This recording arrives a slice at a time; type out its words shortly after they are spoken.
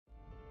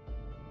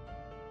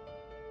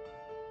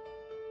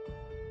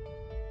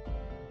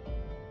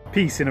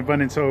Peace and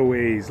abundance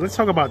always. Let's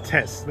talk about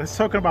tests. Let's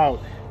talk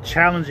about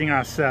challenging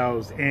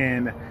ourselves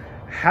and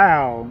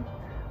how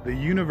the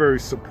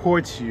universe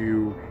supports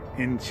you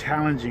in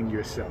challenging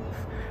yourself.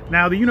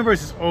 Now, the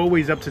universe is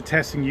always up to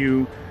testing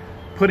you,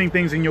 putting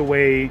things in your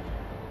way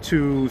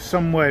to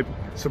somewhat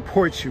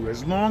support you,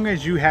 as long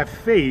as you have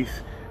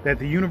faith that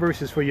the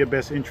universe is for your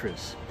best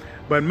interest.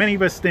 But many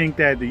of us think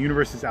that the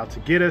universe is out to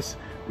get us,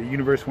 the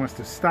universe wants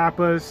to stop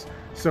us.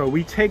 So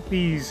we take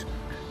these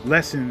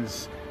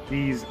lessons,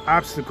 these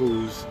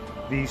obstacles,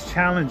 these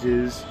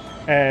challenges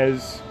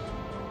as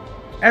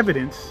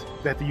evidence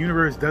that the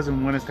universe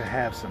doesn't want us to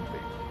have something,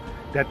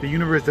 that the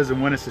universe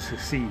doesn't want us to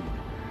succeed,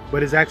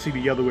 but it's actually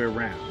the other way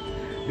around.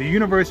 The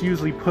universe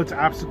usually puts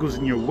obstacles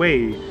in your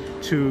way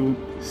to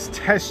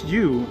test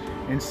you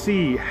and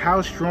see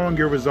how strong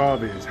your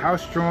resolve is, how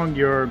strong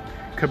your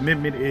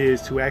commitment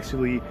is to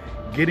actually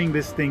getting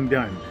this thing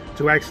done,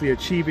 to actually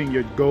achieving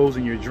your goals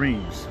and your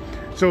dreams.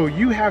 So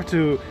you have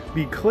to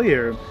be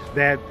clear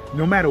that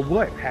no matter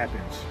what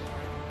happens,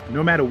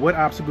 no matter what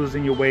obstacles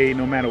in your way,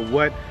 no matter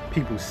what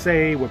people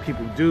say, what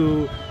people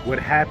do, what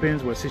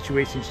happens, what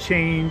situations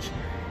change,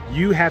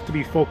 you have to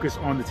be focused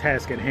on the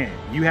task at hand.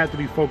 You have to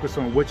be focused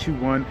on what you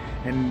want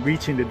and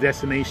reaching the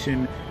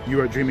destination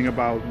you are dreaming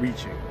about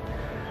reaching.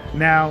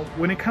 Now,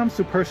 when it comes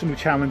to personal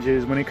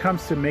challenges, when it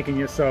comes to making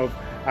yourself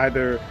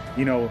either,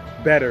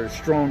 better,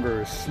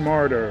 stronger,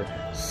 smarter,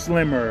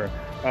 slimmer,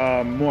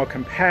 more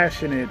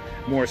compassionate,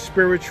 more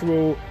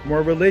spiritual,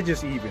 more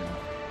religious even,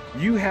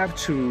 you have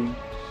to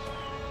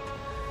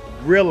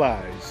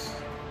realize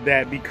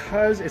that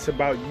because it's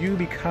about you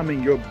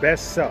becoming your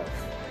best self,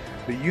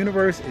 the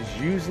universe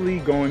is usually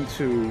going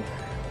to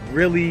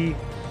really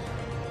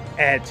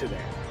add to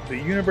that. The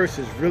universe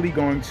is really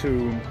going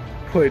to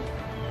put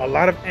a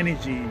lot of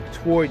energy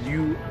toward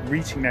you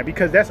reaching that,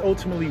 because that's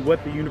ultimately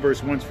what the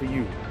universe wants for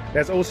you.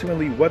 That's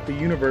ultimately what the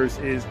universe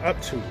is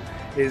up to,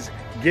 is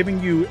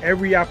giving you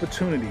every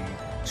opportunity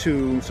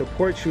to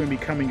support you in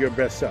becoming your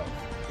best self.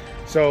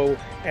 So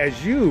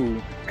as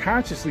you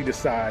consciously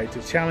decide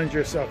to challenge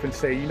yourself and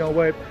say, you know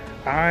what,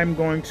 I'm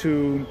going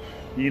to,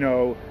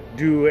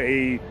 do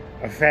a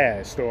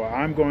fast, or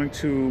I'm going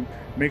to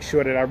make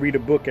sure that I read a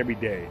book every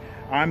day.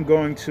 I'm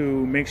going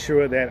to make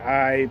sure that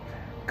I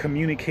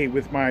communicate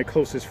with my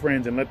closest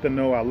friends and let them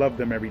know I love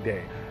them every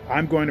day.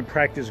 I'm going to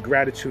practice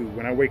gratitude.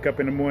 When I wake up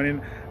in the morning,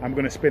 I'm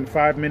going to spend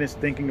 5 minutes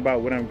thinking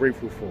about what I'm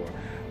grateful for.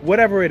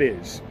 Whatever it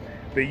is,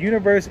 the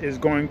universe is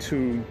going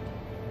to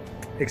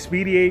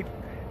expedite,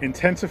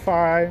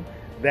 intensify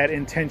that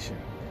intention.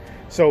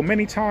 So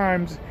many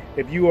times,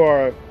 if you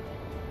are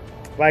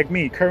like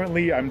me,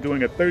 currently I'm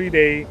doing a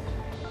 30-day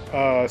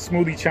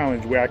smoothie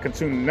challenge where I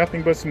consume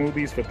nothing but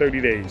smoothies for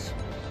 30 days.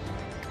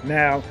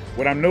 Now,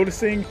 what I'm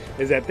noticing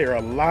is that there are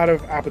a lot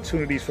of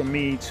opportunities for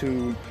me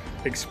to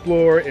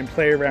explore and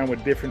play around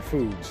with different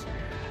foods.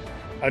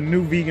 A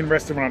new vegan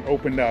restaurant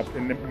opened up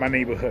in my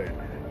neighborhood.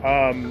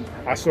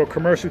 I saw a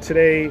commercial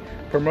today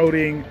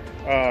promoting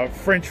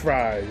French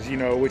fries,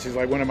 which is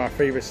like one of my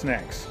favorite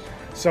snacks.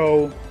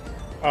 So,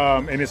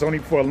 and it's only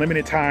for a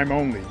limited time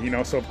only,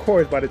 so of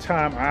course, by the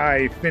time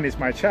I finish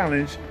my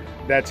challenge,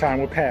 that time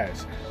will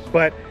pass.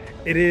 But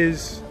it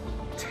is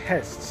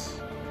tests.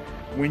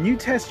 When you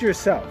test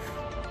yourself,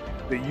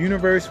 the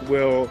universe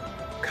will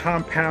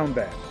compound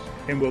that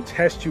and will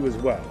test you as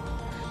well.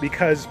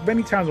 Because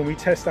many times when we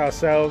test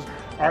ourselves,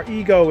 our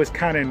ego is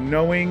kind of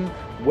knowing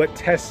what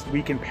tests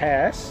we can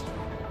pass.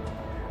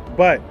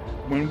 But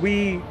when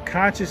we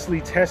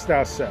consciously test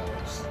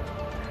ourselves,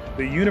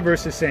 the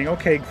universe is saying,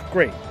 okay,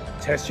 great,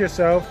 test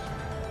yourself,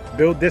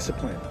 build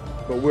discipline,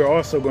 but we're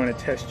also going to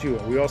test you.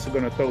 We're also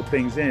going to throw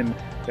things in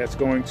that's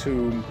going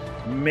to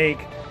make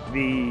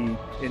the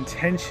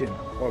intention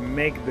or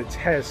make the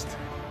test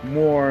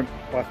more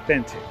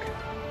authentic.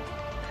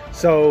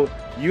 So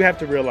you have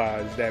to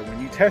realize that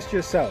when you test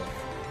yourself,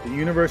 the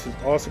universe is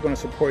also going to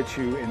support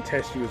you and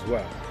test you as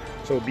well.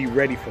 So be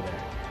ready for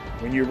that.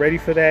 When you're ready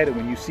for that, and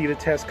when you see the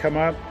test come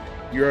up,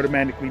 you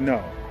automatically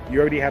know. You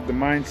already have the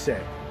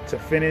mindset to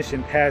finish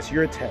and pass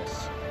your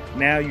tests.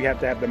 Now you have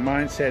to have the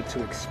mindset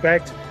to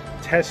expect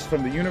tests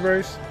from the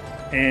universe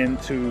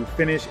and to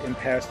finish and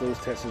pass those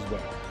tests as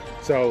well.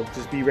 So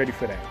just be ready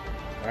for that.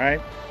 All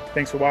right.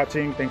 Thanks for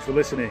watching. Thanks for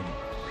listening.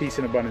 Peace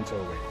and abundance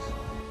always.